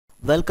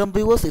Welcome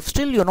viewers, if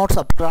still you're not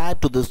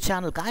subscribed to this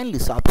channel, kindly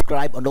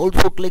subscribe and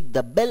also click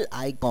the bell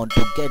icon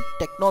to get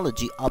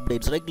technology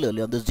updates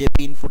regularly on this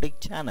JP Infotech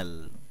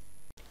channel.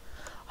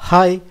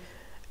 Hi,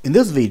 in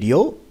this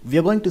video we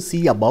are going to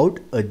see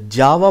about a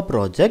Java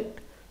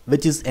project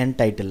which is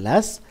entitled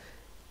as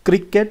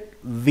Cricket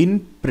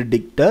Win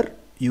Predictor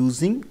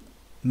using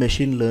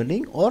machine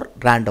learning or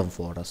random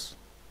forest.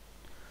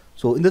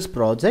 So in this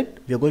project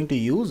we are going to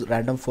use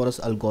random forest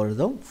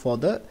algorithm for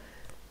the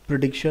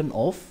prediction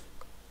of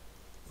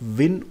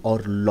win or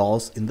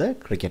loss in the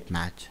cricket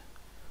match.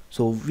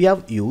 So we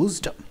have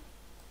used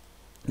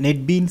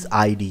Netbeans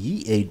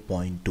IDE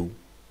 8.2.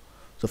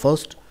 So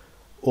first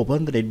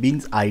open the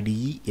Netbeans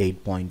IDE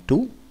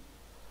 8.2.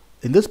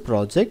 In this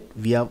project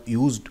we have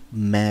used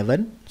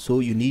Maven, so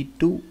you need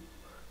to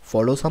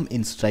follow some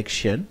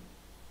instruction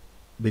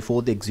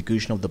before the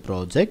execution of the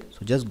project.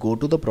 So just go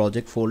to the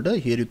project folder.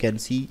 Here you can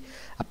see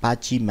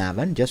Apache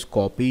Maven. Just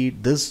copy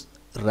this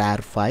rar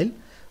file,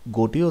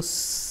 go to your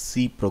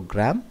C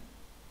program,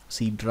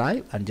 C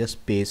drive, and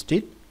just paste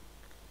it.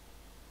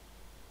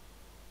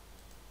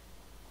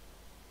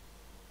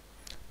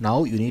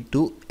 Now you need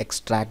to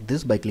extract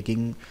this by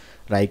clicking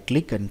right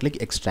click and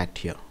click extract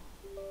here.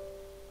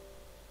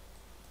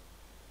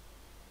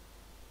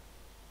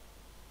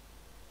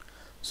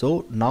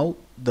 So now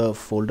the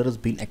folder has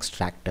been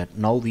extracted.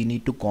 Now we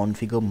need to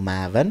configure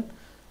Maven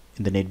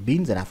in the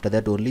Netbeans, and after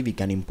that only we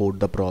can import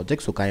the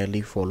project. So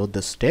kindly follow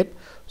this step.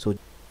 So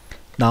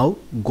now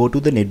go to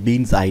the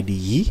Netbeans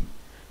IDE.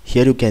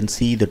 Here you can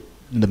see the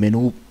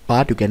menu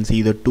part, you can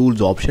see the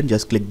tools option.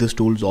 Just click this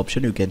tools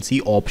option. You can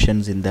see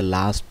options in the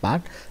last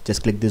part.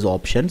 Just click these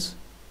options.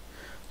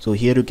 So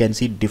here you can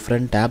see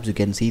different tabs. You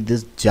can see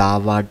this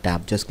Java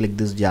tab. Just click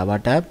this Java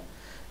tab.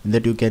 In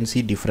that you can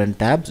see different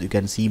tabs. You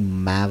can see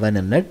Maven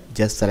in it.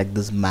 Just select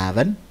this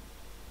Maven.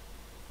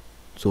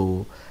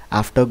 So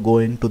after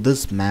going to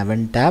this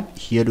Maven tab,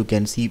 here you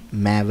can see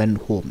Maven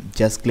home.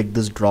 Just click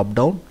this drop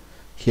down.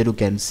 Here you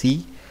can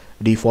see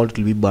default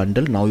will be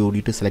bundle. Now you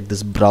need to select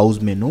this browse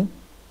menu.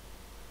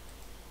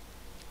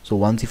 So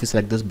once if you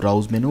select this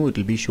browse menu, it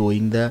will be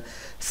showing the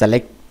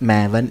select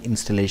Maven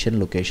installation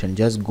location.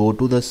 Just go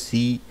to the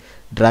C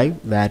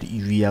drive where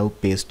we have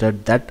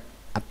pasted that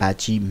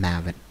Apache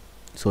Maven.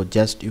 So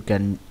just you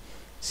can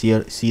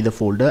see the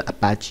folder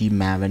Apache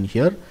Maven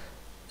here.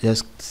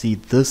 Just see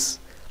this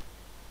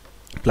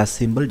plus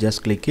symbol,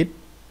 just click it.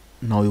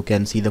 Now you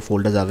can see the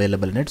folders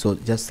available in it. So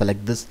just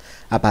select this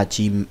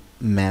Apache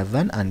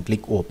Maven and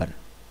click open.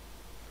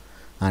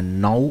 And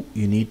now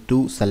you need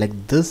to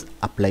select this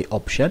apply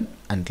option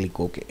and click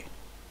OK.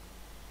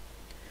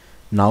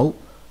 Now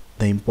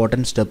the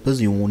important step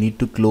is you need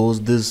to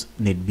close this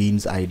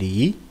Netbeans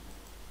IDE.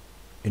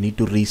 You need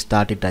to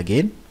restart it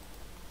again.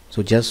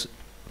 So just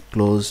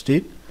close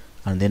it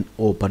and then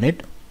open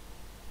it.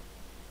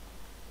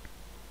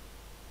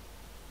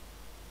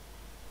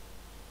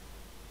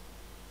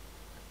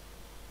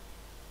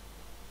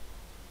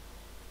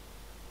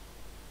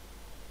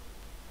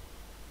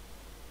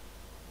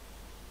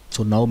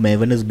 So now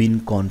Maven has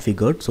been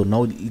configured. So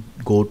now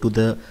go to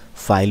the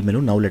file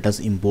menu. Now let us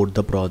import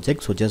the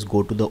project. So just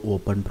go to the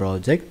open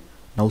project.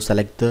 Now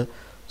select the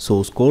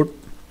source code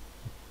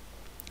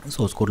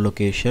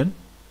location.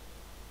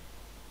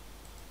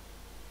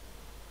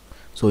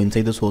 So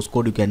inside the source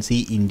code you can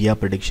see India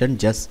prediction.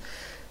 Just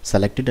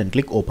select it and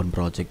click open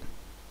project,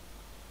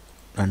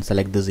 and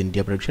select this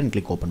India prediction and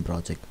click open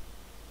project.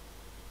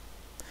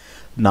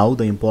 Now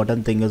the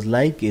important thing is,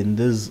 like in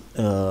this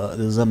this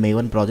is a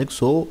Maven project,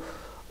 so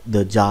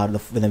the jar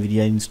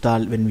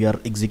when we are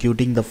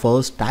executing the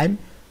first time,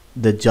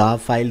 the jar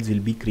files will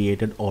be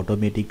created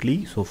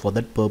automatically. So for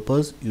that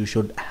purpose you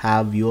should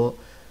have your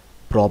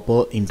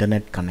proper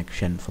internet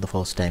connection for the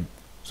first time.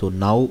 So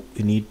now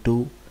you need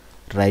to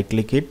right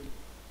click it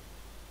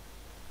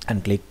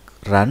and click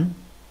run.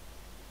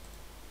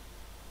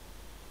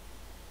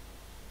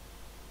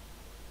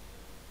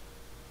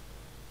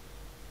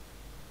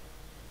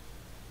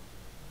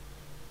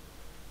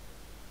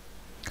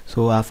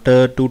 So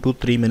after 2 to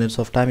 3 minutes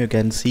of time, you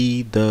can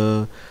see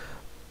the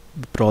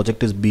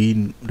project is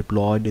being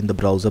deployed in the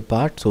browser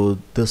part. So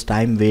this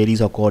time varies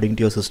according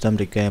to your system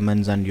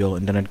requirements and your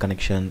internet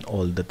connection,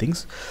 all the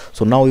things.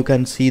 So now you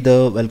can see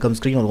the welcome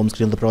screen or home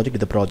screen of the project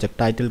with the project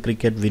title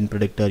Cricket Win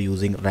Predictor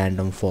using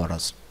random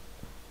forest.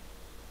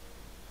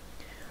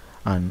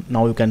 And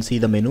now you can see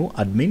the menu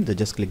admin. So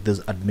just click this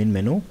admin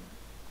menu.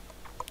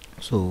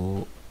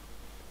 So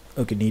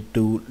okay, need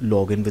to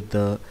log in with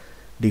the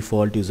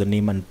default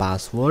username and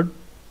password.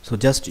 So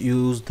just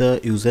use the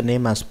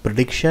username as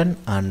prediction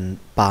and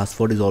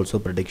password is also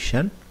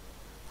prediction,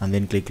 and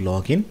then click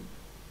login.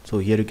 So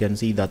here you can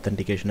see the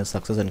authentication is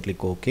success and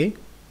click OK.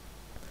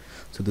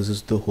 So this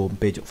is the home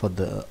page for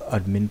the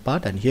admin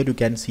part, and here you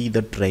can see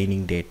the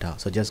training data.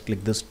 So just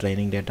click this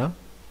training data.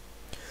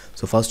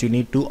 So first you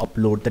need to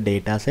upload the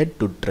data set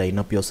to train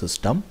up your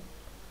system.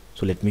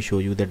 So let me show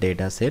you the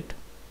data set.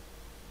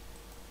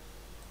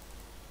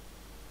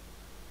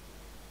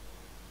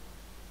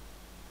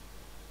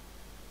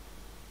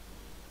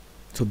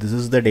 So this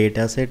is the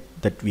data set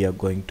that we are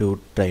going to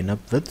train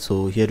up with.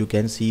 So here you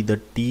can see the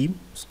team,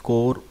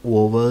 score,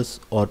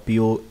 overs,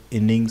 RPO,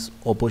 innings,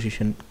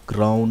 opposition,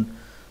 ground,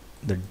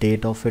 the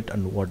date of it,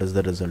 and what is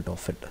the result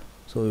of it.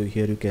 So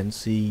here you can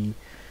see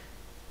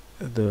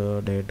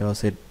the data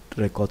set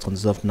records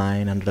consists of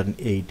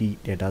 980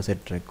 data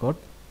set record.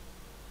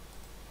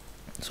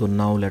 So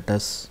now let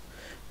us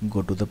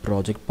go to the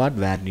project part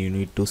where you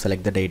need to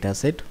select the data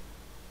set.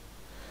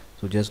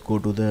 So just go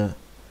to the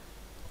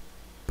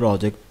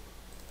project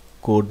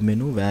code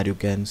menu where you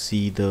can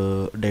see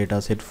the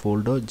dataset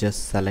folder,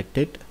 just select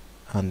it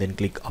and then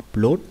click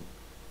upload.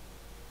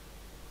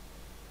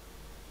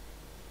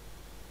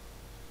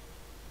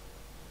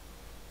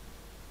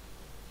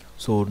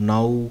 So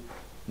now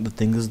the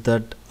thing is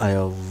that I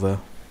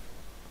have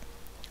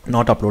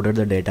not uploaded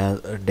the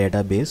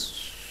database,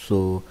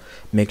 so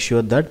make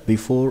sure that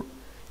before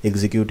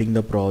executing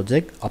the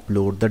project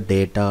upload the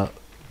database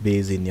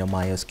in your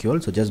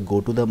MySQL. So just go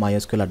to the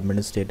MySQL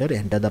administrator,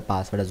 enter the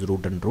password as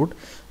root and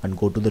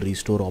go to the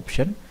restore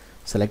option,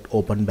 select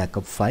open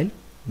backup file.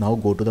 Now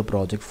go to the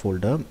project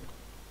folder.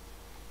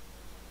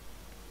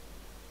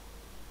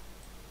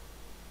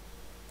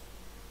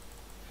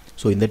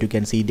 So in that you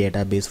can see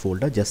database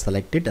folder, just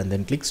select it and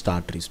then click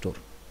start restore.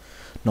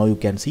 Now you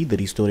can see the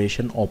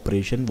restoration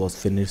operation was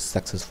finished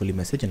successfully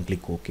message and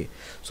click OK.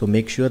 So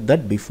make sure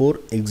that before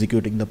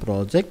executing the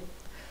project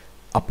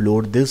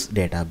upload this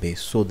database,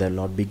 so there will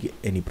not be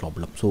any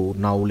problem. So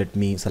now let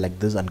me select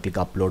this and click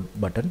upload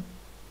button.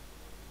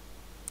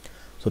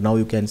 So now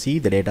you can see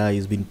the data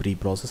is being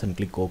pre-processed and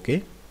click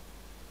OK.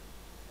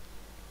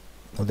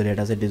 Now the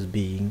dataset is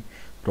being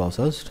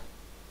processed.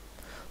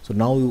 So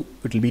now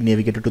it will be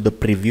navigated to the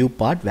preview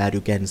part where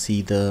you can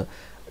see the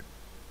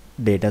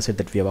dataset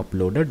that we have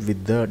uploaded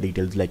with the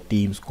details like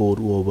team, score,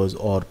 overs,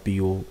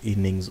 RPO,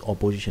 innings,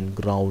 opposition,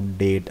 ground,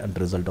 date and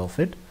result of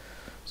it.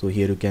 So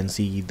here you can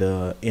see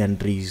the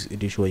entries.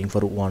 It is showing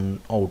for 1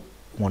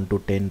 to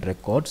 10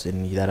 records,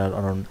 and there are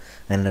around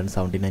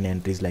 979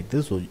 entries like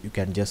this. So you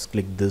can just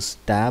click this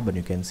tab and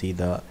you can see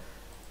the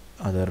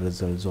other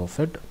results of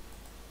it.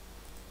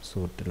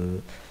 So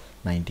till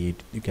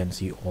 98 you can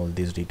see all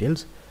these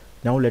details.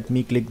 Now let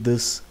me click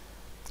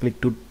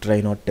to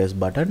train or test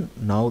button.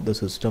 Now the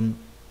system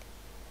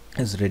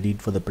is ready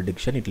for the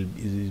prediction. It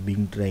is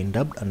being trained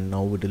up and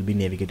now it will be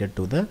navigated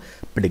to the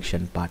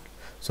prediction part.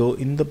 So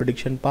in the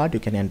prediction part you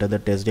can enter the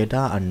test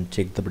data and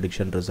check the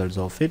prediction results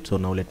of it. So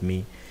now let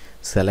me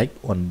select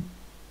one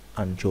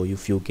and show you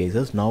few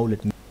cases. Now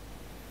let me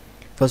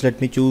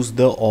choose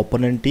the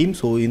opponent team.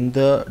 So in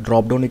the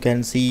drop down you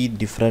can see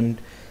different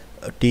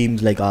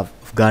teams like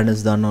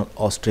Afghanistan,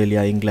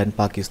 Australia, England,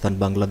 Pakistan,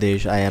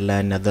 Bangladesh,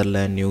 Ireland,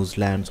 Netherlands, New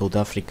Zealand, South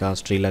Africa,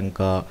 Sri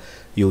Lanka,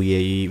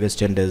 UAE,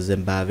 West Indies,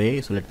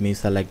 Zimbabwe. So let me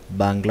select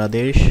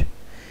Bangladesh.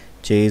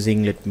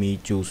 Chasing, let me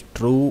choose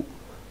true.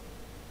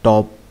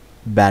 Top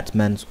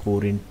batsman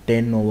score in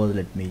 10 overs,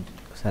 let me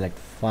select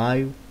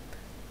 5.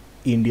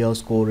 India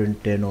score in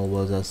 10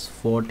 overs as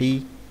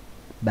 40.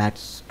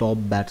 Top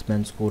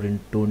batsman score in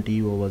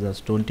 20 overs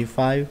as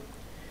 25.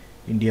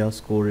 India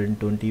score in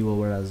 20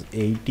 overs as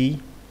 80.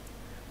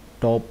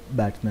 Top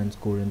batsman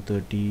score in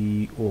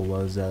 30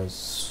 overs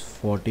as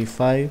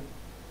 45.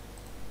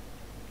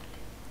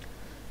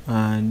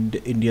 And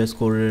India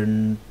score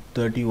in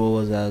 30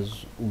 overs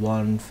as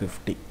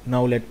 150.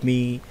 Now let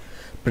me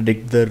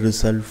predict the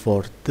result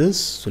for this.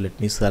 So let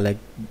me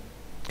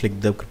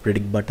click the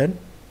predict button.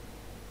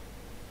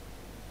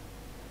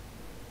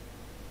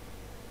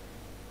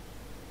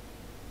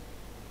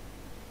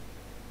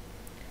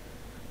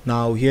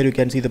 Now here you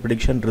can see the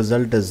prediction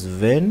result is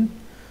win.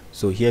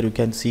 So here you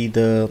can see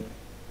the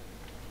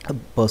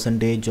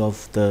percentage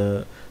of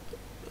the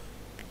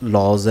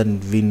loss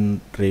and win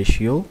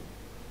ratio.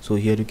 So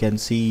here you can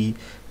see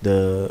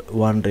the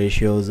win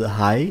ratio is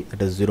high,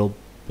 it is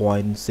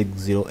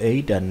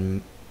 0.608,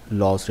 and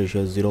loss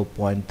ratio is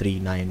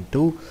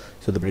 0.392.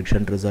 so the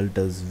prediction result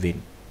is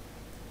win.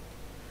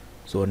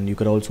 So and you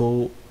can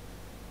also,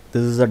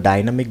 this is a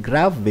dynamic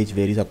graph which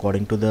varies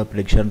according to the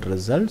prediction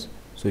results.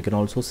 So you can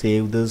also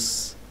save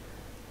this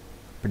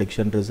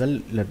prediction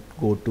result. Let's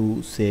go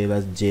to save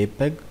as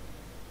JPEG.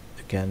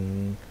 You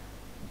can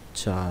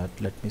chart,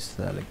 let me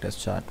select as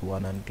chart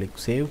 1 and click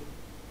save.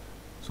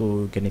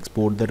 So you can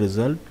export the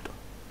result.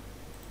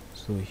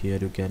 So here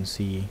you can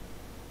see,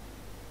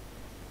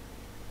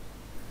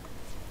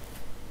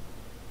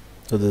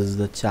 so this is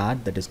the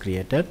chart that is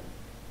created.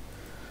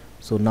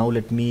 So now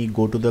let me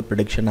go to the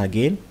prediction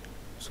again.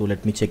 So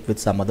let me check with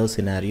some other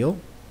scenario.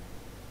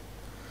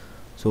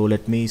 So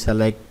let me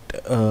select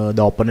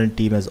the opponent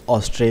team as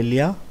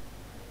Australia,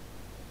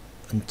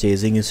 and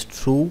chasing is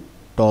true.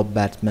 Top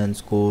batsman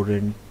score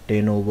in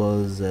 10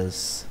 overs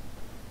as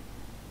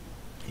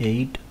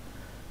 8.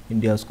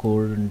 India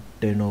scored in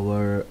 10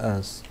 over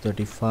as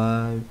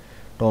 35.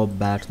 Top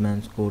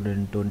batsman scored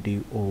in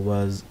 20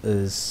 overs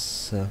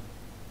is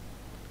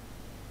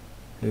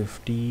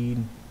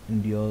 15.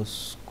 India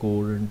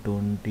scored in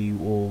 20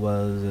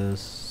 overs is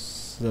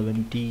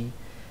 70.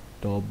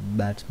 Top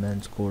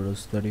batsman score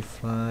is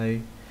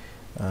 35.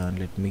 and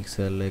let me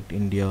select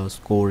India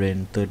score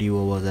in 30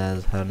 overs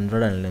as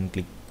 100 and then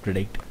click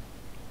predict.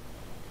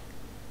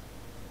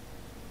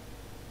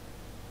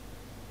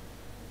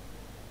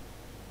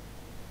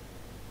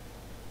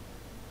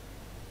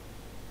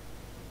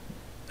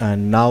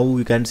 And now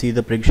you can see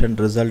the prediction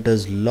result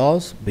is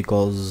loss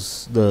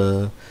because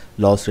the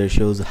loss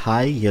ratio is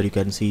high. Here you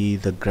can see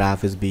the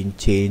graph is being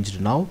changed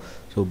now.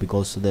 So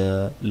because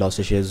the loss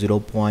ratio is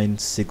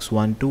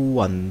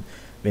 0.612 and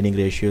winning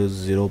ratio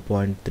is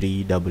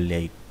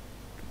 0.388.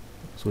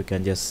 So we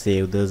can just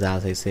save this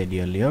as I said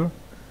earlier.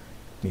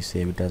 Let me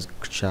save it as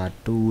chart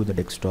 2, the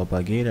desktop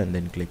again, and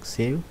then click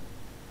save.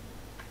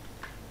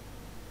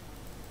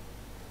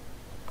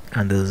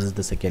 And this is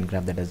the second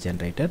graph that is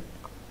generated.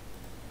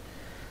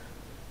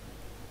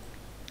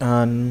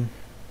 And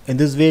in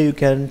this way you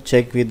can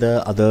check with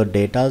the other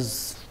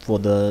datas. For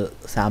the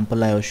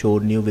sample I have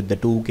shown you with the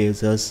two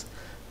cases,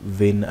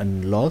 win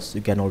and loss,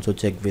 you can also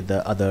check with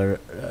the other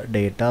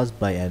datas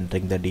by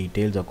entering the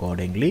details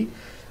accordingly.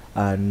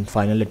 And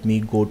finally, let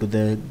me go to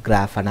the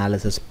graph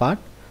analysis part.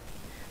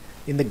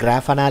 In the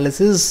graph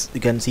analysis,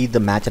 you can see the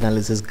match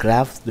analysis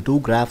graphs. The two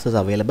graphs is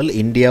available,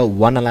 India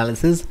won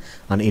analysis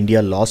and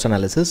India lost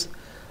analysis.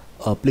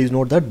 Please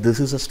note that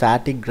this is a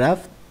static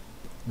graph.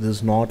 This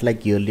is not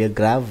like earlier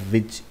graph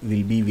which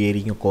will be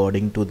varying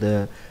according to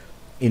the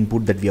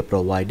input that we are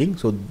providing.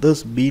 So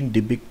this being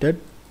depicted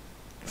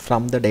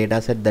from the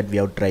data set that we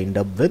have trained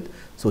up with.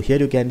 So here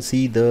you can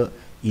see the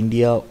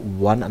India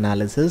won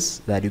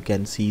analysis, where you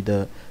can see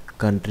the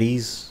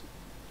countries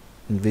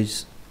in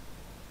which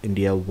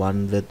India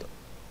won with. You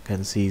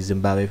can see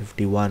Zimbabwe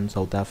 51,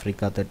 South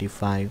Africa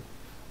 35,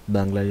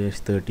 Bangladesh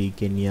 30,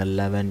 Kenya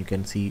 11. You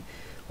can see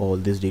all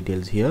these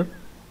details here.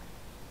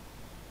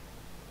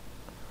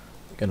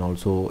 Can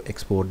also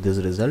export this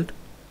result.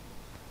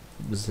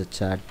 This is a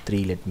chart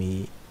 3. Let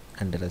me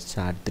enter as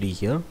chart 3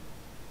 here.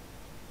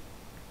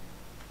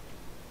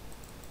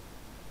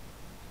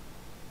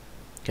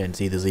 You can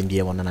see this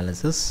India 1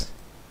 analysis.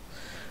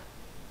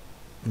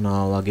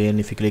 Now again,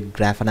 if you click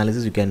graph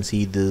analysis, you can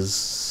see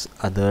this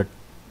other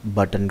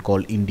button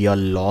called India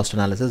lost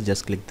analysis.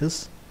 Just click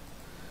this.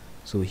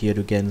 So here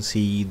you can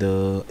see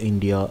the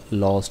India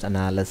lost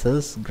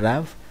analysis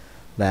graph,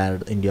 where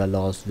India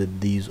lost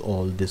with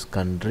all these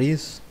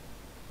countries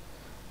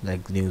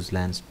like New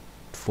Zealand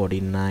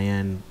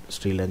 49,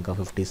 Sri Lanka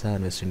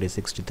 57, West Indies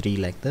 63,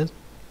 like this.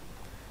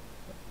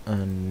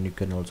 And you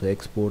can also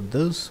export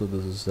this. So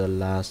this is the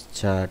last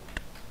chart,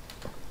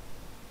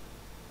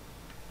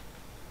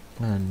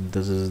 and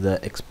this is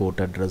the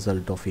exported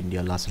result of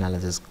India lost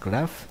analysis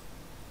graph.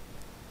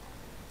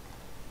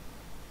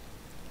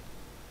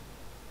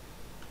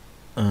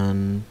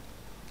 And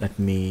let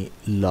me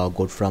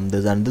log out from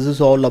this. And this is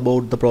all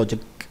about the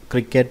project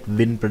Cricket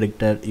Win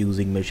Predictor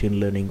using machine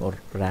learning or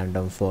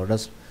random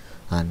forest.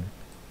 And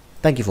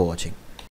thank you for watching.